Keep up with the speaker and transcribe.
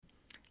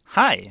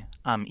Hi,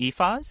 I'm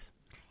Ifaz,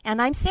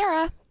 And I'm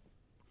Sarah.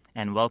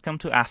 and welcome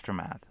to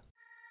Aftermath.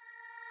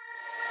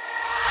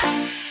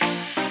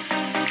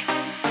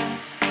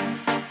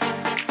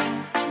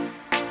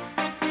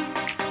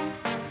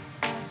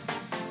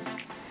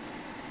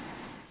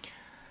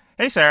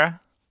 Hey Sarah,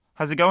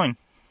 how's it going?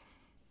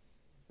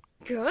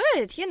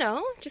 Good,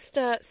 just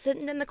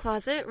sitting in the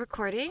closet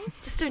recording.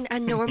 Just a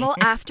normal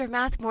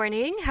aftermath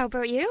morning. How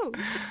about you?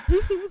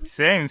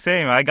 Same.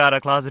 I got a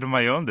closet of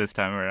my own this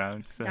time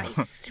around. So,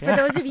 Nice. For yeah.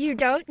 those of you who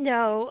don't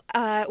know,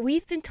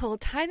 we've been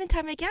told time and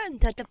time again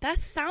that the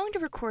best sound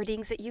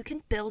recordings that you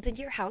can build in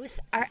your house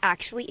are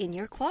actually in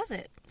your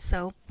closet.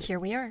 So here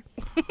we are.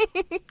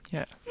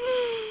 Yeah.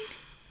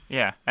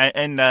 Yeah,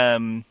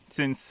 and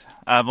since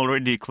I've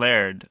already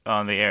declared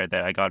on the air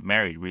that I got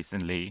married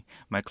recently,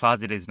 my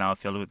closet is now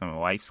filled with my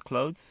wife's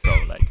clothes. So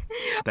like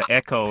the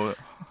echo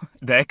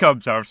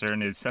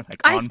absorption is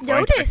like on I've point.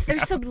 noticed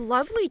there's some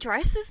lovely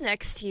dresses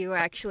next to you.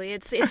 Actually,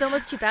 it's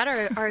almost too bad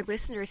our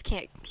listeners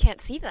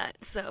can't see that.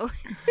 So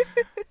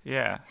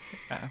Yeah.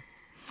 All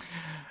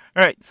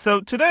right. So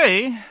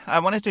today I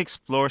wanted to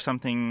explore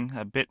something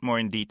a bit more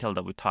in detail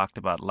that we talked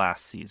about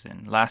last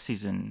season. Last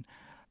season,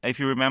 if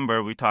you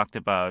remember, we talked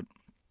about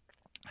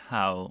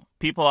how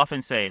people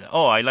often say,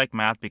 "Oh, I like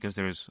math because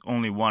there's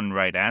only one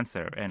right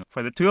answer." And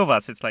for the two of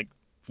us, it's like,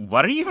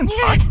 what are you even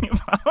talking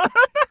about?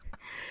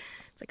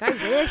 it's like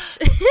I wish.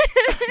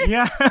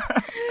 Yeah.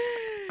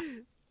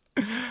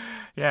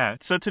 Yeah.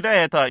 So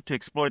today I thought to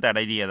explore that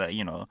idea that,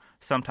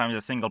 sometimes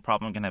a single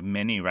problem can have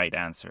many right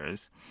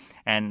answers.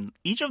 And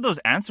each of those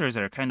answers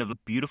are kind of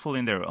beautiful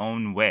in their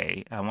own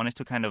way. I wanted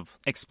to kind of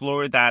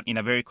explore that in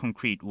a very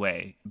concrete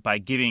way by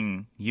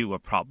giving you a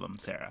problem,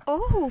 Sarah.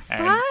 Oh,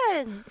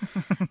 fun!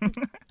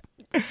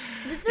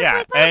 This is Yeah,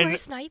 like my and-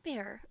 worst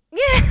nightmare.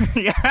 Yeah.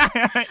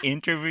 Yeah.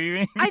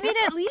 Interviewing. I mean,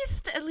 at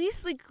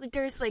least, like,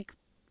 there's like,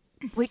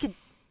 we could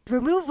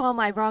remove all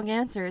my wrong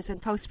answers in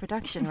post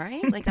production,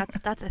 right? Like,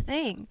 that's a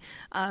thing.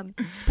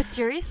 But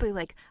seriously,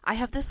 like, I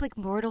have this like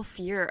mortal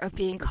fear of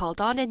being called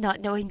on and not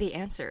knowing the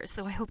answer.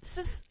 So I hope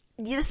this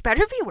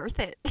better be worth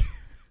it.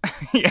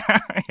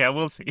 Yeah,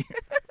 we'll see.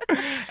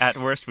 At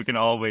worst, we can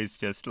always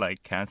just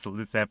like cancel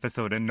this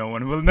episode and no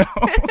one will know.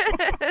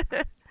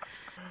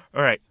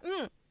 All right.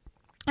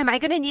 Am I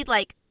gonna need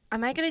like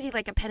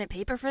a pen and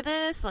paper for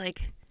this?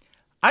 Like,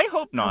 I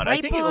hope not. a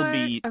I think it'll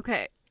whiteboard? be.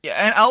 Okay. Yeah,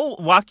 and I'll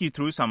walk you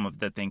through some of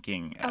the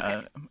thinking,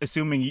 Okay.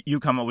 assuming you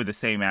come up with the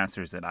same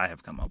answers that I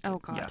have come up with. Oh,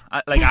 God.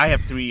 Yeah, I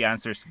have 3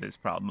 answers to this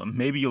problem.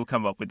 Maybe you'll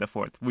come up with the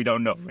 4th. We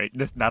don't know, right?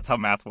 That's how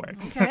math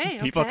works. Okay,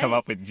 People okay. come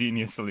up with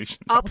genius solutions.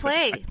 I'll all the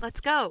play. time.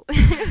 Let's go.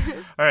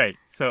 All right,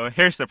 so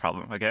here's the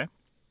problem, okay?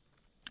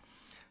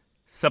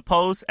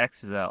 Suppose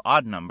x is an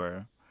odd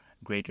number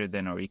greater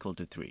than or equal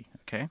to 3,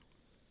 okay?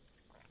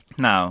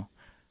 Now,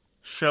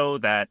 show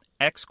that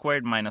x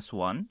squared minus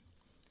 1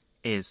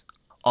 is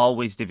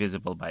always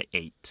divisible by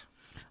 8.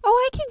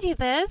 Oh, I can do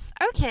this.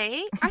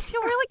 Okay. I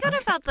feel really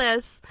good about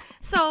this.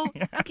 So,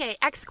 okay,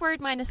 x squared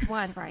minus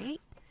 1,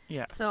 right?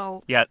 Yeah.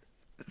 So, Yeah,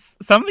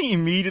 something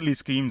immediately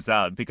screams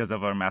out because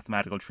of our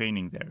mathematical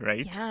training there,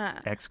 right? Yeah.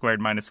 X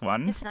squared minus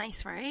 1. it's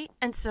nice, right?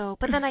 And so,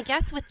 but then I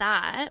guess with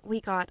that,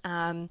 we got,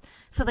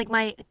 so like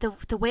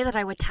the way that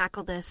I would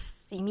tackle this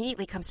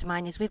immediately comes to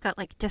mind is we've got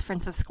like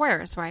difference of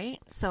squares, right?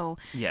 So,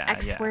 Yeah,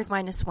 x yeah. squared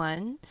minus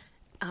 1,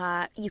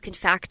 you can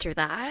factor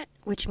that,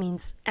 which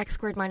means x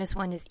squared minus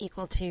 1 is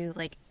equal to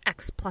like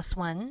x plus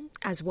 1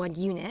 as one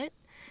unit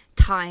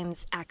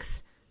times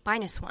x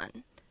minus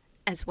 1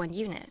 as one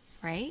unit,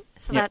 right?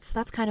 So Yep.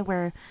 that's kind of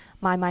where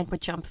my mind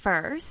would jump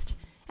first.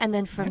 And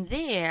then from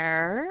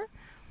there,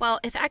 well,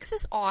 if x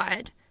is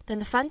odd, then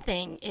the fun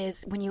thing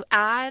is when you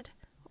add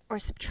or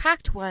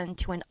subtract 1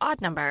 to an odd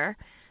number,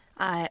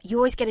 you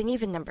always get an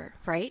even number,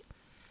 right?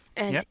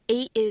 And Yep.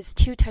 8 is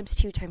 2 times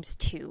 2 times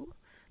 2.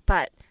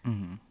 But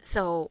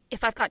so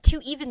if I've got 2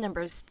 even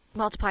numbers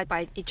multiplied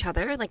by each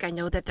other, like I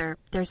know that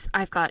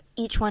I've got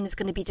each one is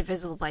going to be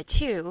divisible by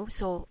 2.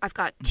 So I've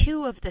got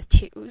 2 of the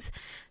 2s.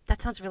 That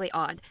sounds really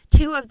odd.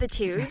 2 of the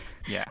 2s.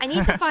 Yeah. I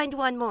need to find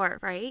one more,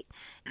 right?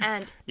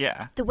 And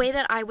Yeah. the way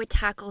that I would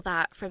tackle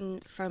that from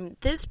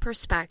this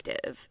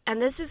perspective,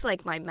 and this is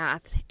like my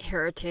math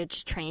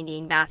heritage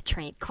training,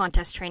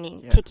 contest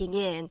training kicking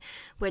in,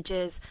 which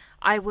is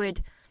I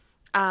would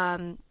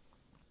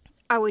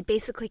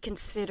basically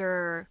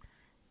consider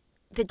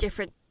the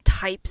different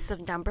types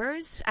of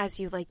numbers as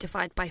you like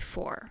divide by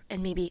 4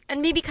 and maybe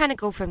kind of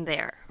go from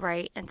there,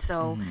 right? And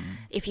so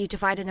if you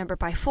divide a number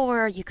by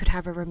 4, you could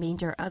have a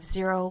remainder of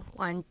 0,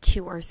 1,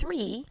 2, or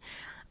 3.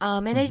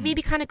 And I'd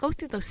maybe kind of go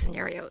through those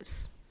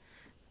scenarios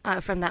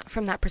from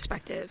that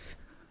perspective.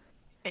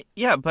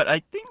 Yeah, but I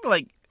think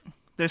like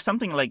there's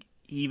something like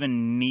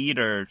even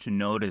neater to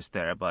notice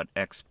there about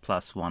x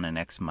plus 1 and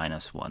x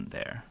minus 1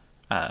 there.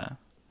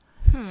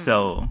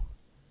 So,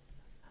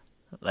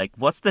 like,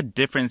 what's the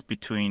difference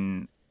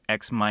between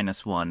x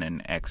minus 1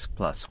 and x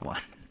plus 1?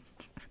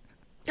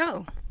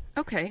 Oh,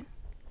 okay.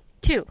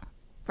 2,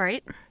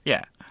 right?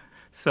 Yeah.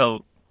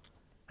 So,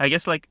 I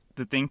guess, like,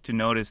 the thing to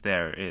notice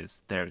there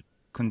is they're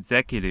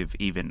consecutive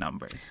even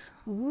numbers.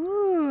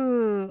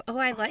 Ooh. Oh,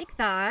 I like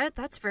that.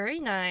 That's very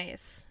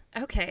nice.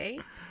 Okay.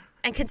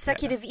 And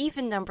consecutive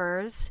even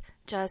numbers,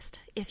 just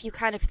if you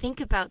kind of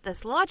think about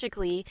this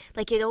logically,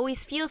 like it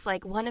always feels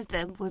like one of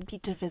them would be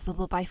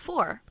divisible by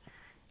 4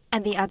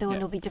 and the other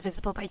one will be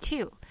divisible by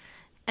 2.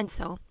 And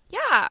so,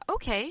 yeah,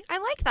 okay. I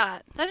like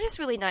that. That is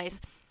really nice.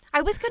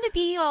 I was going to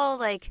be all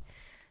like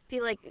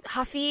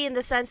huffy in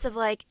the sense of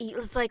like,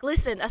 it's like,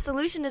 listen, a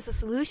solution is a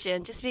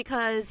solution just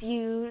because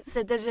you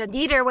said there's a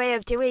neater way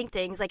of doing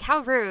things. Like, how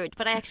rude.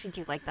 But I actually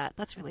do like that.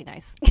 That's really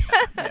nice.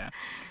 Yeah.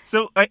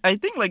 So I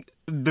think like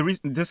the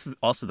reason, this is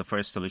also the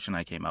first solution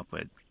I came up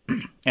with.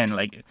 And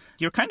like,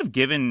 you're kind of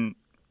given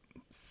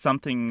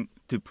something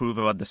to prove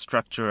about the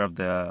structure of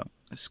the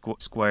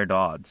squared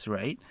odds,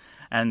 right?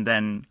 And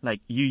then like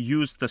you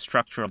use the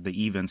structure of the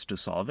evens to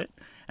solve it.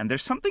 And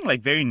there's something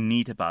like very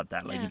neat about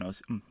that, like,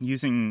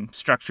 using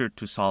structure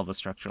to solve a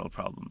structural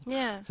problem.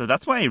 Yeah. So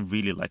that's why I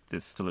really like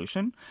this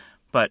solution.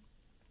 But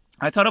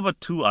I thought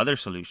about 2 other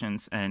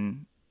solutions,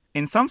 and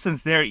in some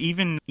sense they're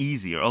even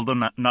easier, although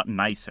not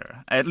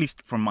nicer, at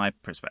least from my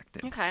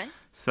perspective. Okay.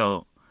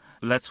 So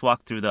let's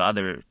walk through the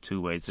other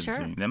 2 ways of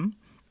doing them.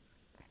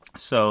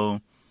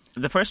 So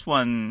the first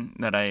one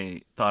that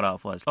I thought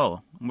of was,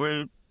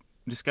 we're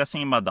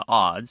discussing about the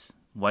odds.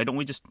 Why don't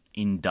we just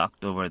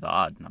induct over the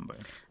odd number?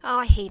 Oh,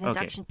 I hate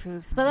induction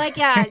proofs. But like,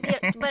 yeah,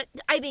 but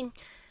I mean,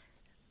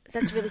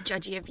 that's really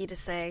judgy of you to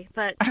say,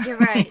 but you're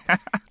right.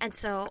 And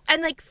so,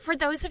 and like, for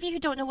those of you who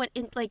don't know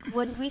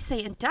when we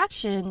say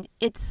induction,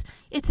 it's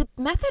a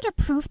method of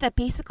proof that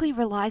basically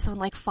relies on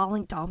like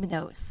falling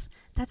dominoes.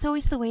 That's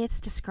always the way it's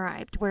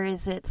described.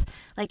 Whereas it's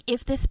like,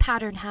 if this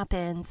pattern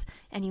happens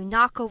and you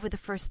knock over the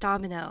first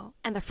domino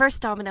and the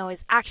first domino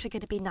is actually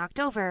going to be knocked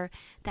over,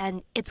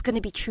 then it's going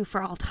to be true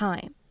for all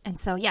time. And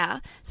so,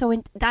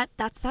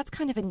 that's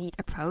kind of a neat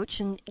approach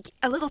and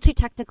a little too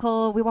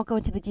technical. We won't go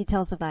into the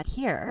details of that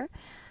here,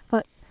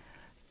 but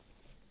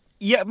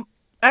yeah,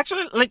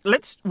 actually, like,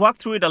 let's walk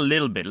through it a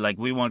little bit. Like,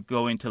 we won't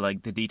go into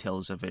like the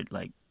details of it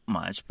like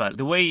much, but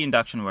the way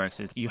induction works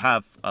is you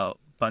have a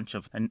bunch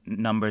of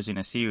numbers in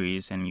a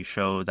series and you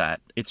show that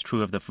it's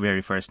true of the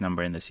very first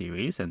number in the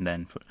series, and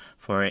then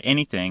for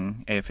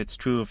anything, if it's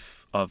true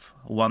of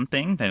one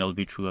thing, then it'll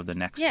be true of the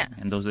next thing.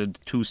 And those are the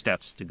 2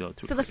 steps to go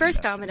through. So the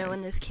first domino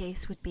in this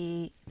case would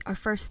be our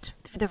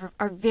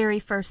very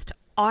first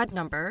odd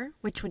number,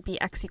 which would be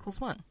x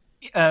equals 1.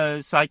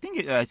 So I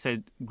think I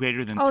said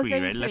greater than 3,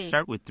 right? Let's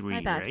start with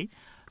 3, right?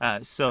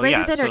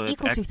 Greater than or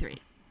equal to 3.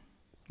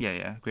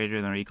 Yeah,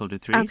 greater than or equal to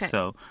 3. Okay.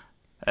 So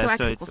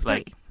x it's equals 3.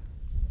 like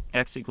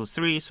x equals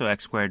 3, so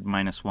x squared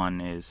minus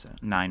 1 is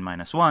 9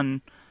 minus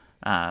 1,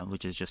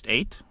 which is just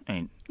 8.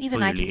 And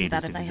even I can do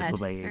that in my head.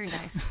 Very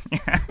nice.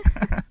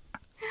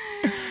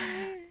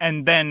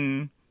 And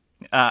then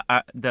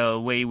the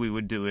way we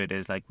would do it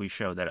is like we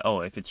show that,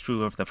 if it's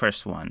true of the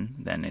first one,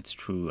 then it's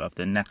true of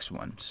the next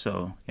one.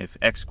 So if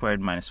x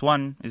squared minus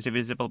 1 is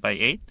divisible by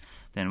 8,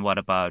 then what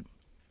about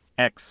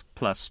x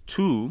plus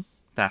 2,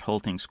 that whole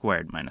thing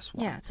squared minus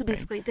 1? Yeah, so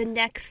basically the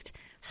next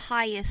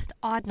highest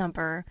odd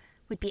number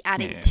would be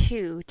adding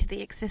 2 to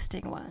the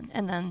existing one,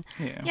 and then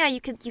you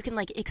can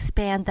like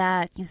expand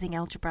that using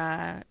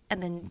algebra,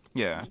 and then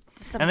and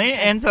then it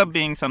ends up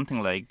being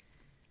something like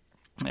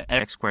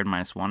x squared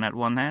minus 1 at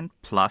one end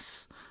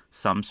plus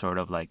some sort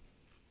of like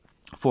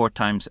 4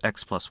 times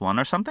x plus 1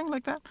 or something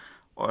like that.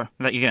 Or,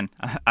 like, again,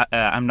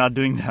 I'm not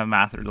doing the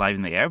math live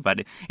in the air,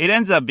 but it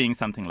ends up being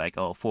something like,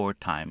 4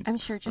 times. I'm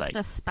sure just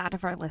a spat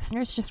of our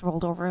listeners just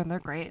rolled over in their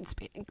grades.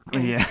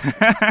 Yeah.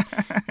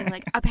 And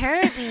like,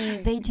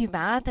 apparently they do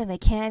math and they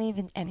can't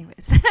even,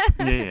 anyways.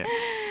 Yeah.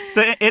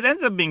 So it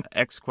ends up being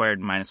x squared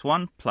minus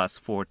 1 plus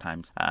 4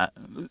 times,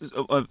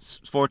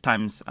 4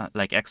 times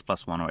like x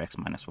plus 1 or x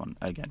minus 1.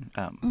 Again,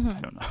 I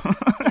don't know.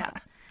 Yeah.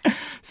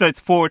 So it's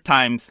 4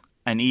 times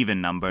an even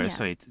number,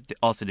 so it's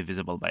also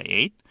divisible by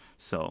 8.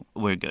 So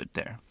we're good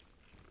there.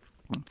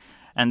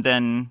 And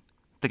then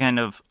the kind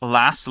of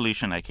last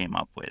solution I came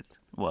up with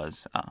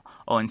was,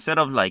 instead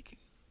of like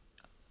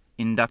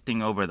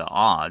inducting over the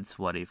odds,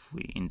 what if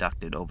we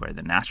inducted over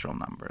the natural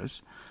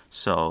numbers?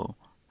 So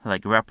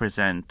like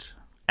represent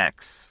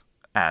x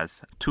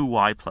as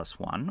 2y plus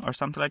 1 or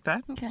something like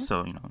that. Okay.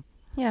 So,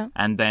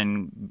 and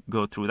then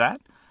go through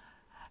that.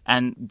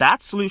 And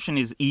that solution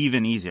is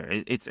even easier.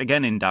 It's,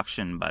 again,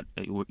 induction, but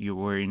you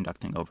were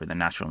inducting over the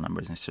natural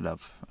numbers instead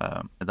of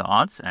the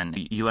odds.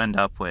 And you end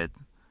up with,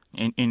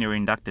 in your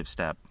inductive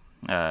step,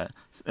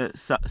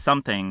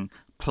 something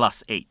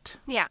plus 8.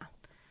 Yeah.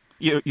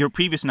 Your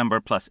previous number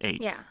plus 8.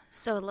 Yeah.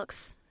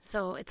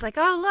 So it's like,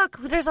 look,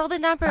 there's all the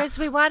numbers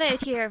we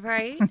wanted here,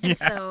 right? And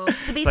so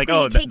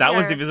basically it's like, that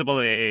was divisible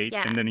by 8,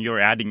 and then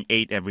you're adding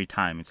 8 every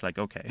time. It's like,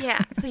 okay.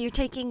 Yeah, so you're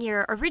taking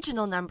your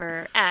original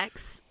number,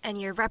 x, and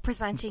you're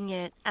representing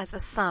it as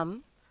a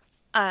sum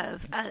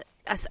of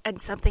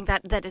and something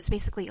that is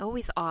basically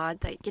always odd,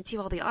 that gets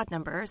you all the odd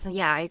numbers. And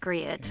I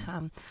agree. It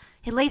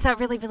lays out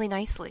really, really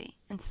nicely.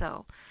 And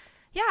so,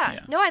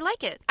 no, I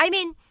like it. I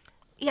mean,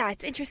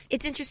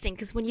 it's interesting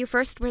because when you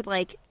first were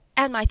like,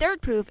 And my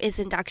third proof is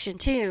induction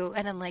too.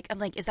 And I'm like,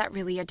 is that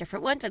really a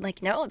different one? But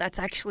like, no,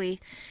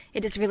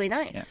 it is really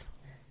nice.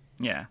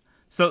 Yeah.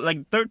 So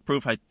like third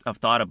proof, I've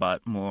thought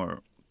about more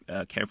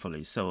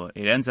carefully. So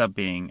it ends up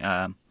being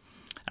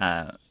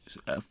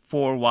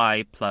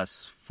 4y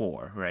plus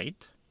 4,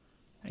 right?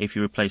 If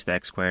you replace the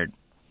x squared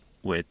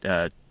with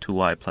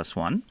 2y plus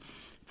 1,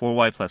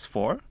 4y plus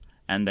 4.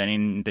 And then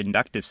in the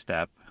inductive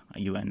step,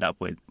 you end up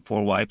with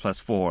 4y plus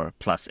 4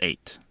 plus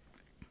 8.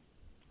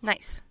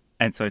 Nice.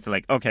 And so it's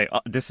like, okay,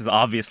 this is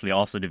obviously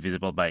also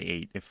divisible by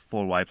 8 if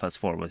 4y plus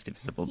 4 was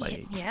divisible by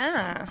 8.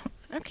 Yeah.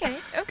 So.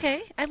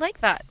 Okay. I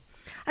like that.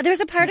 There's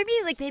a part of me,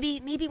 like,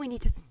 maybe we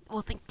need to,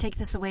 take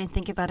this away and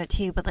think about it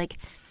too, but like,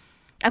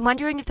 I'm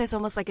wondering if there's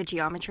almost like a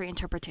geometry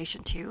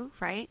interpretation too,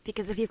 right?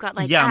 Because if you've got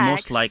like yeah, x,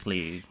 most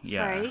likely,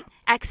 yeah. Right?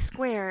 X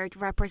squared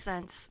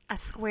represents a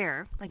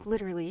square, like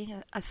literally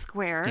a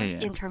square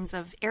in terms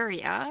of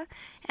area.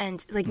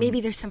 And like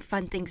maybe there's some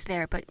fun things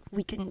there, but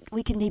we can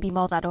maybe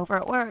mull that over.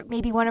 Or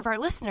maybe one of our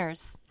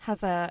listeners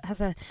has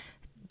a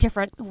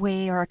different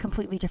way or a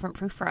completely different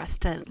proof for us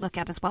to look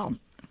at as well.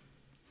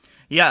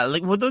 Yeah,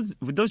 like with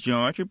those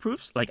geometry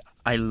proofs, like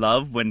I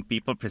love when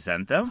people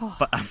present them,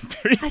 but I'm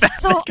very bad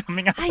at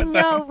coming up with them. I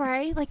know,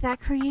 right? Like that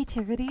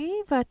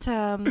creativity, but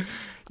oh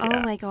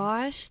my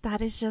gosh,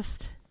 that is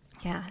just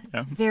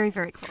very,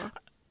 very cool.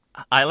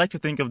 I like to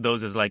think of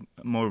those as like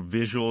more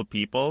visual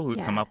people who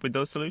come up with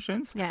those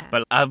solutions. Yeah.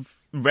 But I've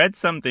read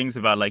some things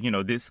about like,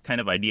 this kind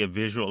of idea of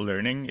visual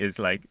learning is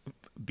like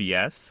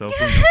BS. So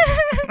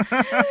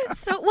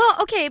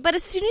okay, but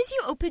as soon as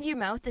you open your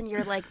mouth and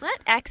you're like, let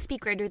X be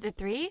greater than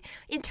 3,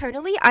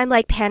 internally I'm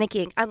like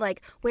panicking. I'm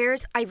like,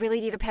 I really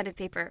need a pen and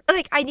paper.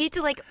 Like I need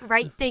to like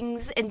write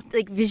things and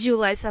like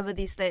visualize some of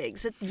these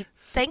things. But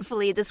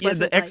thankfully this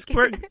wasn't the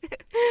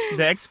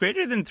X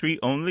greater than 3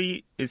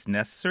 only is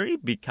necessary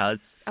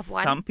because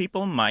some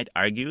people might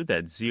argue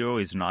that 0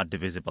 is not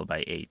divisible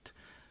by 8.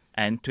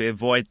 And to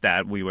avoid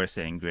that, we were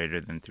saying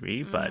greater than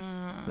 3, but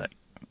like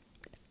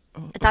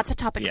that's a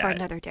topic for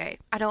another day.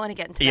 I don't want to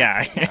get into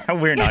that. Yeah,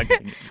 we're not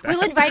getting into that.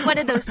 We'll invite one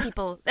of those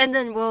people, and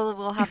then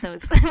we'll have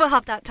those. We'll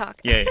have that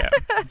talk. Yeah.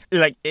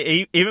 Like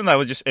even though I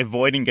was just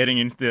avoiding getting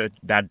into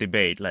that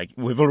debate, like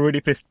we've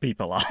already pissed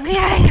people off.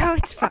 Yeah, I know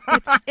it's fun.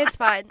 It's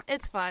fun.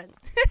 It's fun.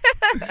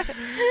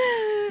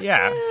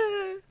 Yeah.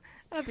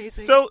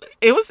 Amazing. So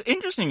it was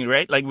interesting,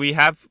 right? Like we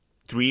have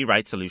 3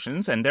 right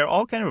solutions, and they're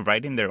all kind of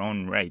right in their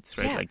own rights,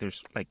 right? Yeah. Like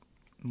there's like.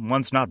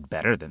 One's not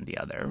better than the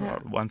other, or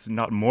one's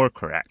not more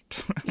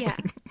correct. Yeah.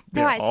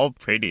 They're all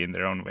pretty in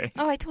their own way.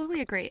 Oh, I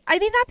totally agree. I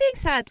mean, that being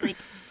said, like,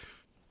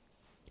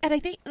 and I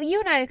think you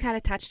and I kind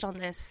of touched on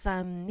this,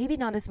 maybe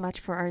not as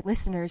much for our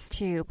listeners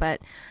too, but,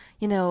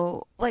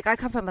 like I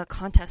come from a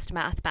contest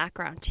math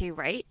background too,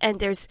 right? And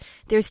there's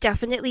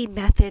definitely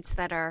methods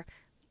that are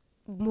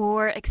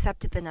more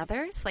accepted than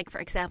others. Like, for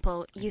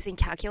example, using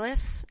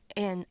calculus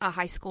in a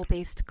high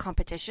school-based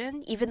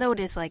competition, even though it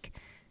is like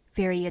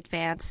very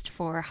advanced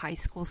for high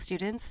school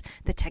students,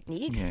 the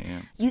techniques,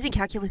 using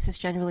calculus is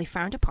generally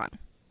frowned upon.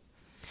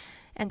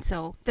 And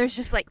so there's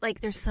just like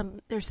there's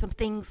some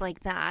things like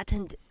that,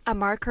 and a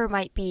marker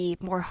might be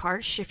more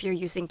harsh if you're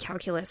using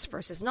calculus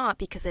versus not,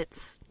 because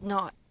it's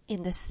not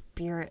in the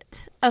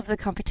spirit of the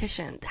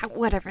competition,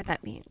 whatever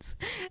that means.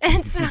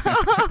 And so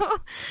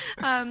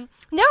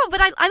no, but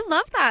I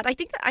love that. I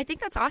think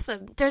that's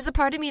awesome. There's a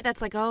part of me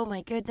that's like, oh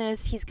my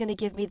goodness, he's gonna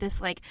give me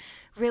this like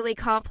really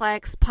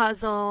complex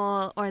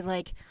puzzle, or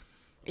like,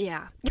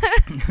 yeah.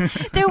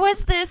 There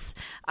was this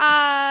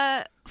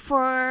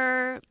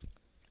for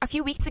a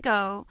few weeks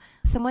ago,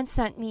 someone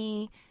sent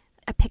me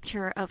a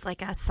picture of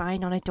like a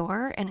sign on a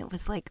door, and it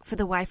was like, for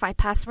the Wi-Fi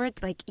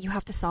password, like you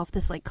have to solve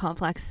this like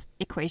complex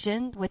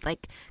equation with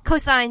like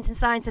cosines and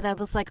sines, and I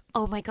was like,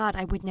 oh my god,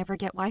 I would never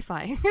get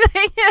Wi-Fi.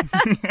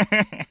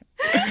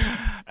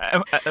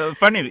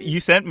 Funny, you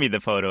sent me the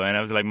photo, and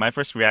I was like, my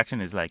first reaction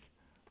is like,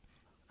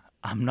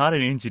 I'm not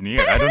an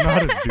engineer. I don't know how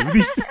to do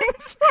these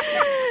things.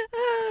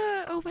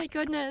 Oh my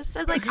goodness.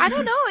 And like, I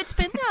don't know. It's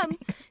been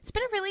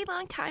a really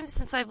long time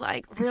since I've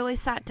like really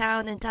sat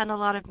down and done a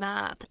lot of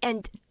math,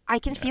 and I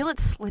can feel it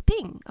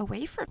slipping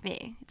away from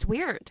me. It's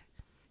weird.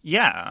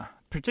 Yeah.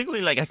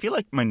 Particularly, like, I feel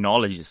like my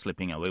knowledge is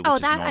slipping away, which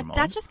is normal.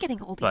 That's just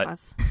getting old of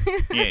us.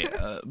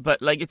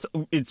 But like,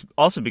 it's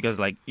also because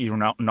like your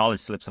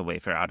knowledge slips away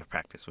if you're out of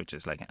practice, which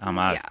is like, I'm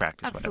out of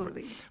practice,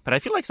 absolutely. Whatever. But I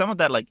feel like some of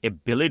that like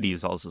ability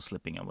is also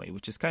slipping away,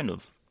 which is kind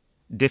of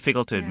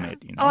difficult to admit.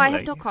 I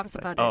have no qualms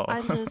about it.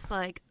 I'm just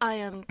like, I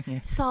am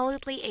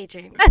solidly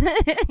aging.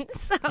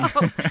 So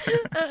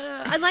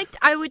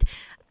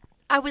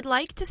I would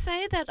like to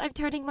say that I'm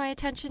turning my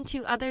attention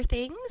to other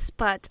things,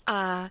 but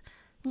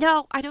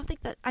no, I don't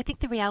think that. I think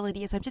the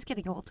reality is I'm just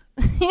getting old.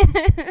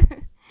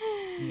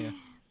 Yeah.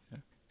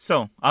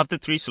 So, of the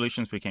 3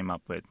 solutions we came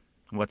up with,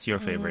 what's your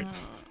favorite?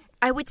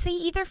 I would say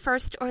either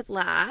first or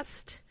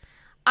last.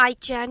 I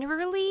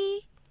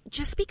generally,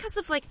 just because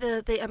of like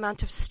the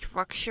amount of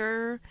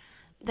structure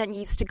that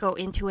needs to go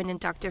into an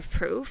inductive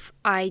proof,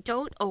 I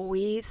don't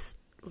always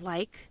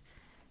like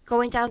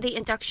going down the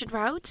induction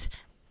route,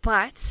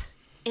 but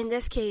in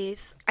this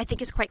case, I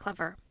think it's quite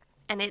clever.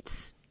 And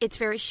it's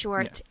very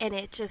short, and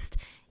it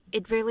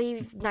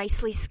really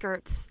nicely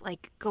skirts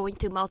like going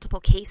through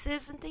multiple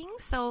cases and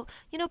things. So,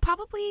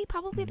 probably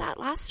that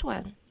last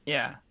one.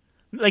 Yeah.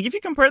 Like if you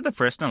compare the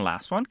first and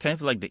last one, kind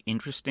of like the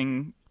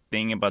interesting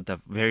thing about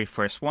the very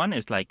first one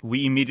is like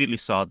we immediately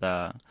saw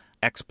the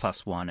x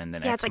plus 1 and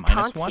then x it's like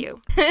minus taunts 1.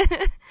 you.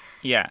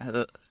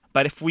 Yeah.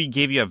 But if we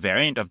gave you a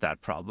variant of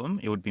that problem,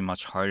 it would be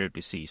much harder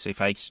to see. So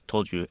if I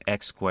told you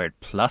x squared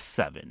plus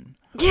 7,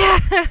 Yeah.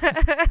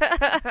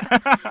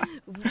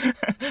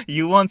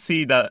 you won't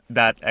see that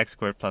x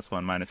squared plus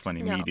 1 minus 1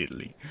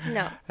 immediately.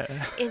 No.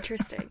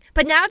 Interesting.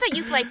 But now that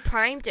you've like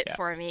primed it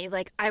for me,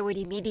 like I would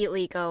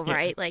immediately go,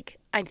 right? Like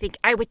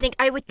I would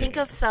think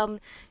of some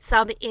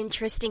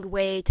interesting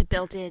way to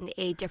build in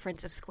a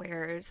difference of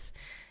squares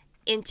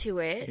into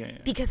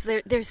it, because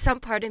there's some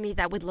part of me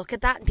that would look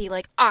at that and be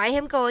like, I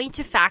am going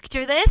to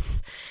factor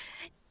this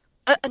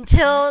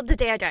until the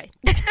day I die.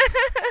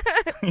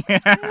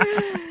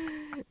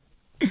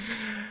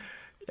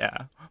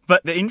 Yeah.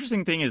 But the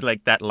interesting thing is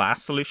like that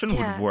last solution would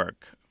Yeah.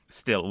 work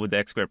still with the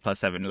x squared plus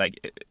 7.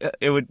 Like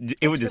it would just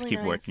really keep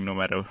nice. working no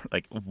matter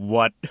like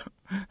what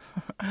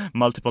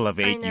multiple of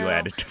 8 you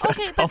added to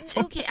that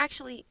problem. Okay,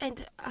 actually,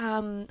 and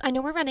I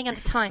know we're running out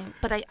of time,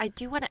 but I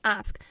do want to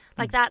ask,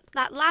 like that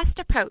last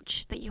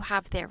approach that you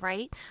have there,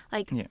 right?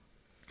 Like, Yeah.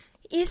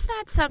 is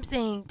that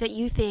something that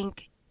you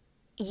think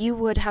you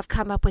would have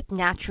come up with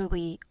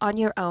naturally on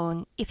your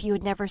own if you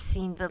had never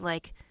seen the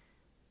like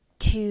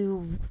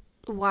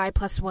 2y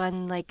plus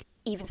 1 like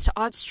evens to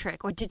odds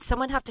trick, or did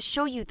someone have to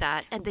show you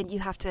that and then you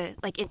have to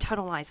like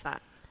internalize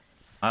that?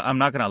 I'm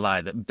not gonna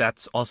lie.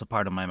 That's also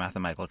part of my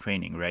mathematical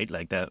training, right?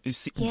 Like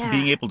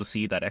being able to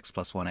see that x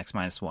plus 1, x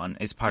minus 1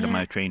 is part of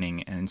my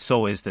training, and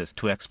so is this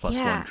 2x plus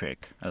 1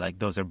 trick. Like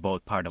those are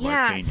both part of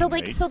our training. So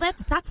like right? so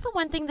that's the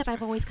one thing that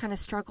I've always kind of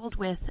struggled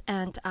with,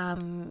 and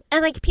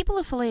like people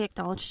have fully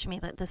acknowledged to me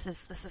that this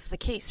is the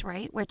case,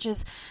 right? Which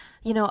is,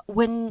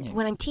 when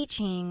I'm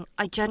teaching,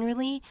 I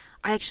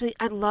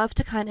love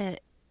to kind of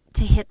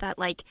to hit that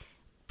like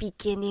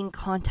beginning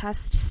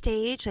contest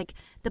stage, like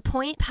the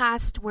point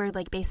past where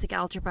like basic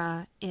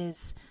algebra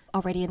is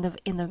already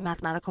in the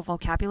mathematical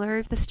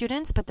vocabulary of the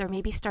students, but they're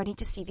maybe starting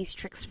to see these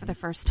tricks for the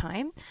first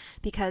time,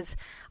 because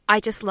I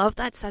just love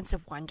that sense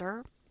of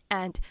wonder,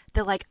 and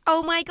they're like,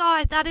 oh my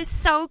god, that is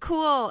so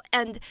cool.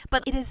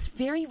 But it is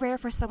very rare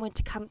for someone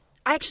to come.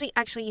 Actually,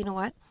 you know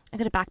what? I'm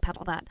going to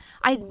backpedal that.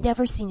 I've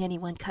never seen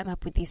anyone come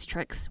up with these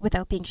tricks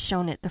without being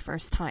shown it the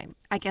first time.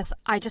 I guess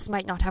I just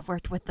might not have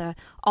worked with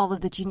all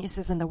of the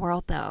geniuses in the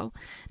world, though,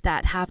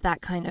 that have that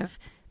kind of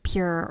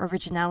pure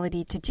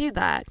originality to do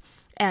that.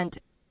 And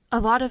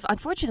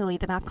unfortunately,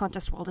 the math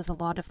contest world is a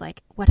lot of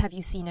like, what have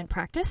you seen and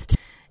practiced?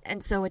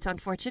 And so it's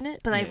unfortunate,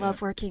 but I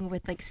love working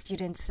with like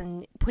students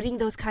and putting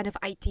those kind of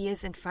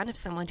ideas in front of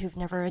someone who've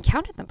never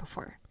encountered them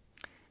before.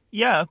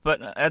 Yeah, but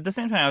at the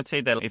same time, I would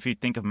say that if you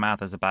think of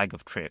math as a bag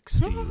of tricks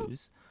to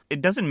use, it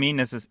doesn't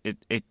mean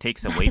it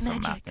takes away from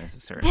math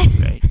necessarily,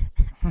 right?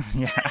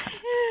 Yeah.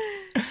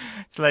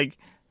 It's like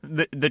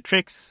the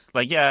tricks,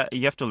 like, yeah,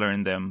 you have to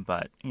learn them,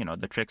 but,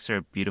 the tricks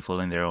are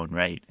beautiful in their own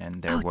right,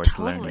 and they're worth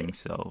learning.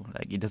 So,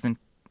 like,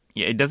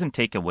 it doesn't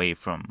take away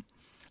from,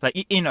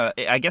 like,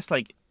 I guess,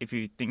 like, if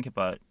you think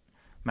about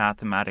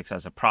mathematics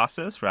as a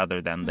process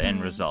rather than the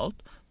end result,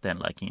 then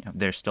like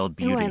there's still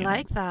beauty. I in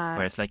like it. that.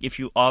 Whereas like if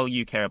all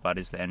you care about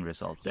is the end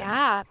result, then...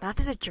 Yeah, math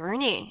is a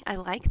journey. I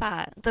like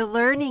that. The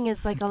learning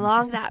is like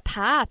along that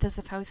path as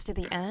opposed to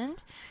the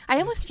end. I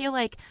almost feel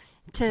like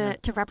to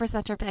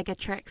represent our bag of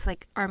tricks,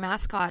 like our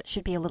mascot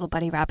should be a little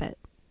bunny rabbit,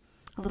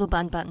 a little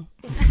bun.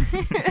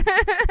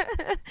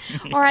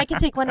 Or I can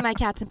take one of my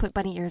cats and put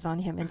bunny ears on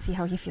him and see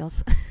how he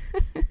feels.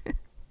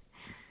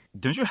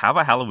 Don't you have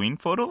a Halloween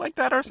photo like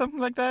that or something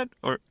like that?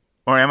 Or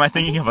am I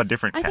thinking of a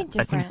different cat? I think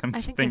different.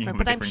 I think different.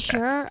 But I'm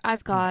sure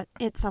I've got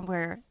it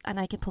somewhere, and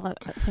I can pull out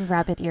some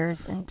rabbit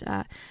ears and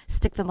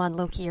stick them on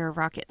Loki or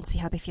Rocket and see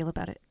how they feel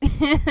about it.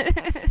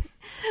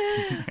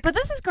 But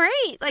this is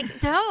great.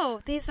 Like,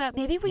 no, these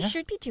maybe we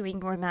should be doing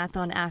more math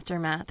on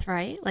Aftermath,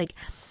 right? Like,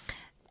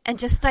 and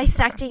just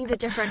dissecting the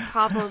different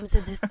problems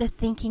and the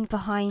thinking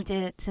behind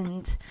it,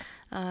 and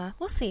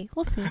we'll see.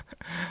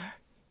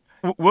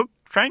 We'll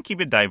try and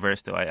keep it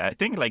diverse, though. I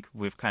think like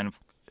we've kind of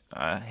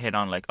hit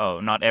on like,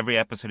 not every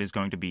episode is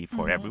going to be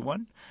for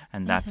everyone,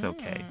 and that's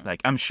okay.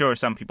 Like, I'm sure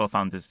some people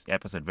found this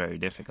episode very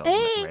difficult,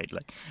 right?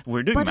 Like,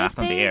 we're doing math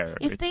on the air.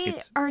 If they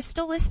are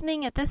still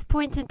listening at this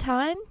point in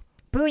time,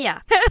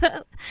 booyah!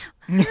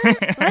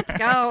 Let's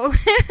go.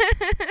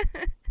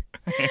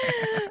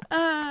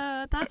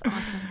 That's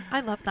awesome. I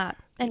love that.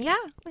 And yeah,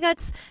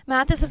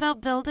 math is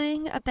about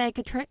building a bag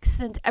of tricks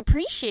and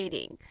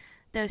appreciating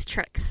those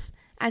tricks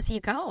as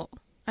you go.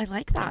 I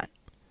like that.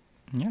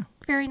 Yeah.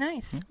 Very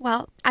nice. Yeah.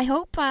 Well, I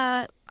hope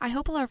a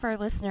lot of our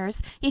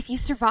listeners, if you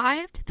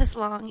survived this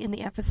long in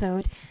the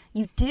episode,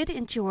 you did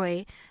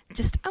enjoy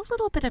just a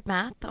little bit of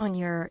math on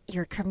your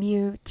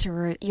commute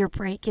or your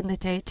break in the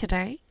day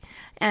today.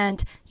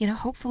 And,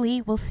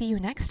 hopefully we'll see you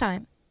next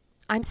time.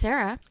 I'm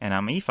Sarah. And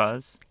I'm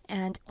Ifaz.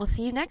 And we'll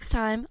see you next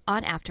time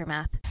on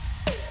Aftermath.